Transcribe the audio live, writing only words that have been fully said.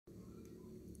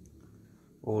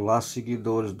Olá,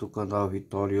 seguidores do canal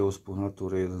Vitorioso por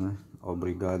Natureza, né?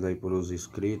 Obrigado aí pelos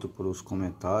inscritos, pelos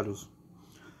comentários.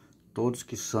 Todos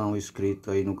que são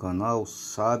inscritos aí no canal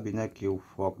sabem, né, que o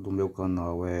foco do meu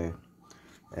canal é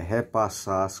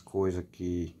repassar as coisas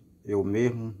que eu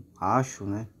mesmo acho,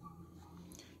 né?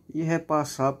 E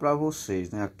repassar para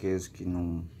vocês, né? Aqueles que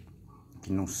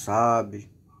não sabem,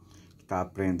 que tá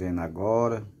aprendendo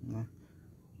agora, né?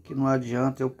 Que não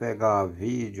adianta eu pegar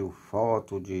vídeo,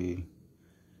 foto de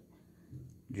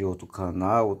outro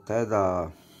canal, até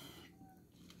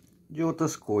de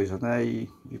outras coisas, né? E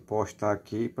postar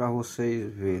aqui para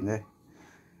vocês verem, né?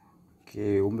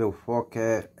 Que o meu foco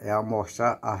é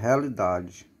mostrar a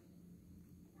realidade.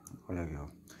 Olha aí, ó.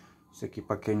 Isso aqui,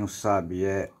 para quem não sabe,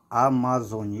 é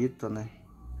amazonita, né?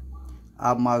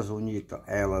 A amazonita,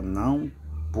 ela não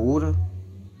pura,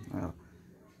 né?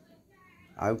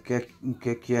 Aí o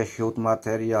que é esse outro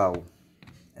material?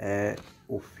 É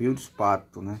o fio de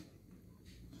esparto, né?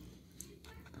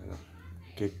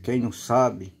 Que quem não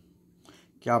sabe,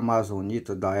 que a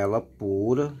amazonita dá ela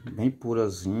pura, bem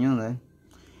purazinha, né?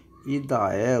 E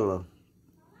dá ela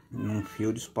num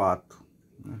fio de esparto,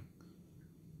 né?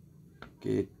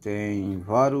 Que tem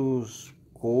vários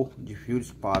cores de fio de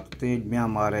esparto. Tem ele bem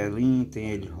amarelinho, tem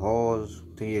ele rosa,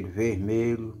 tem ele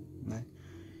vermelho, né?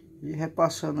 E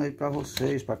repassando aí para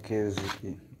vocês, para aqueles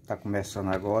que tá começando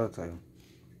agora, tá?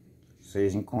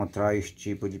 Vocês encontrar esse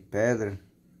tipo de pedra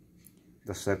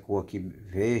dessa cor aqui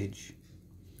verde,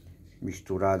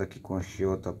 misturada aqui com essa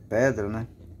outra pedra, né?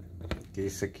 Que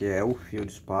isso aqui é o fio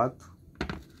de esparto.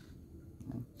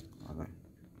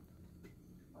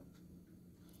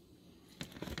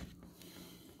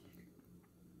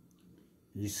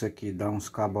 Isso aqui dá uns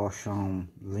cabochão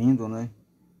lindo, né?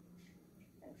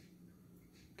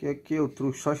 Que aqui eu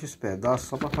trouxe só esses pedaços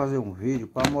só para fazer um vídeo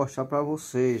para mostrar para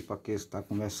vocês, para quem está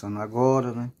começando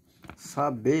agora, né?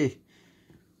 Saber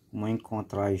como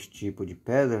encontrar esse tipo de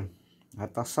pedra, já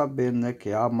tá sabendo, né? Que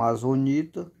é a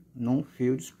amazonita num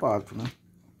fio de esparto, né?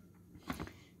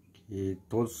 E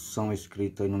todos são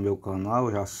inscritos aí no meu canal,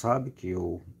 já sabe que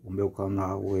o meu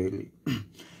canal,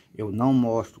 eu não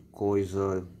mostro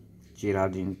coisa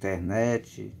tirada de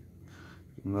internet.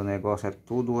 O meu negócio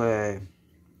é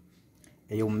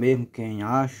eu mesmo quem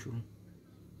acho,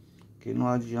 que não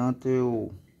adianta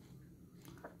eu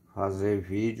fazer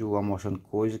vídeo mostrando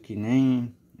coisa que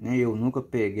nem eu nunca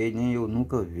peguei, nem eu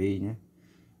nunca vi, né?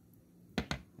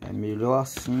 É melhor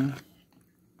assim,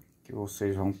 que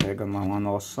vocês vão pegar mais uma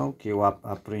noção, que eu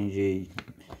aprendi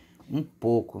um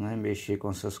pouco, né? Mexer com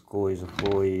essas coisas,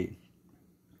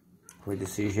 foi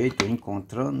desse jeito, eu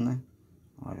encontrando, né?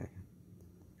 Olha,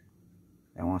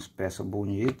 é umas peças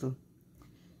bonitas,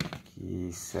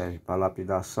 que serve para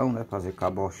lapidação, né? Fazer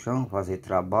cabochão, fazer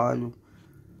trabalho,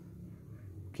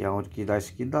 que é onde que dá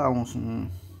isso aqui, dá um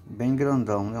bem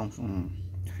grandão, né? Um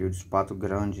fio de esparto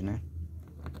grande, né?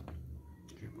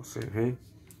 Aqui você vê,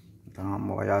 dá uma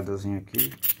molhadazinha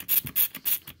aqui.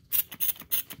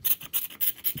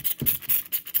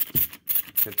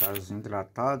 Você tá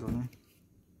desidratado, né?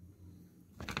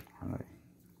 Olha aí,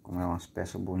 como é umas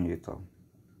peças bonitas, ó.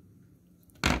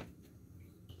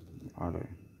 Olha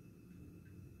aí.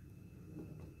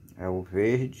 É o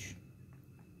verde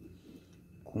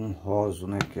com rosa,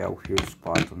 né? Que é o fio de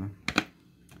esparto, né?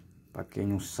 Pra quem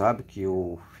não sabe, que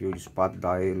o fio de esparto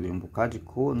dá ele um bocado de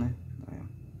cor, né?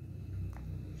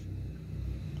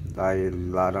 Dá ele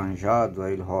laranjado,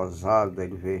 dá ele rosado, dá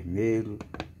ele vermelho,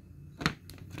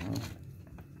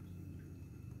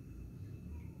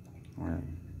 né?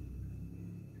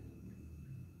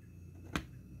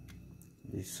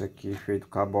 Isso aqui feito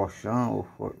cabochão ou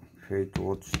foi feito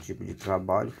outros tipos de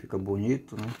trabalho, fica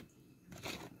bonito, né?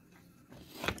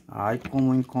 Aí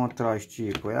como encontrar esse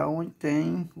tipo? É onde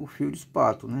tem o fio de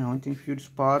esparto, né? Onde tem fio de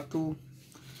esparto,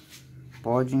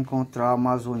 pode encontrar a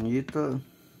amazonita,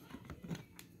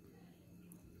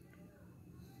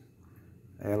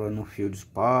 ela no fio de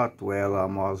esparto, ela a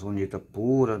amazonita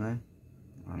pura, né?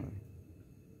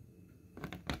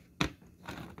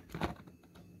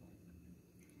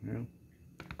 Viu?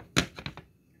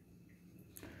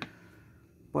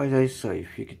 Pois é isso aí,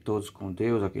 fiquem todos com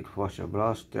Deus, aquele forte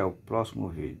abraço, até o próximo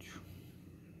vídeo.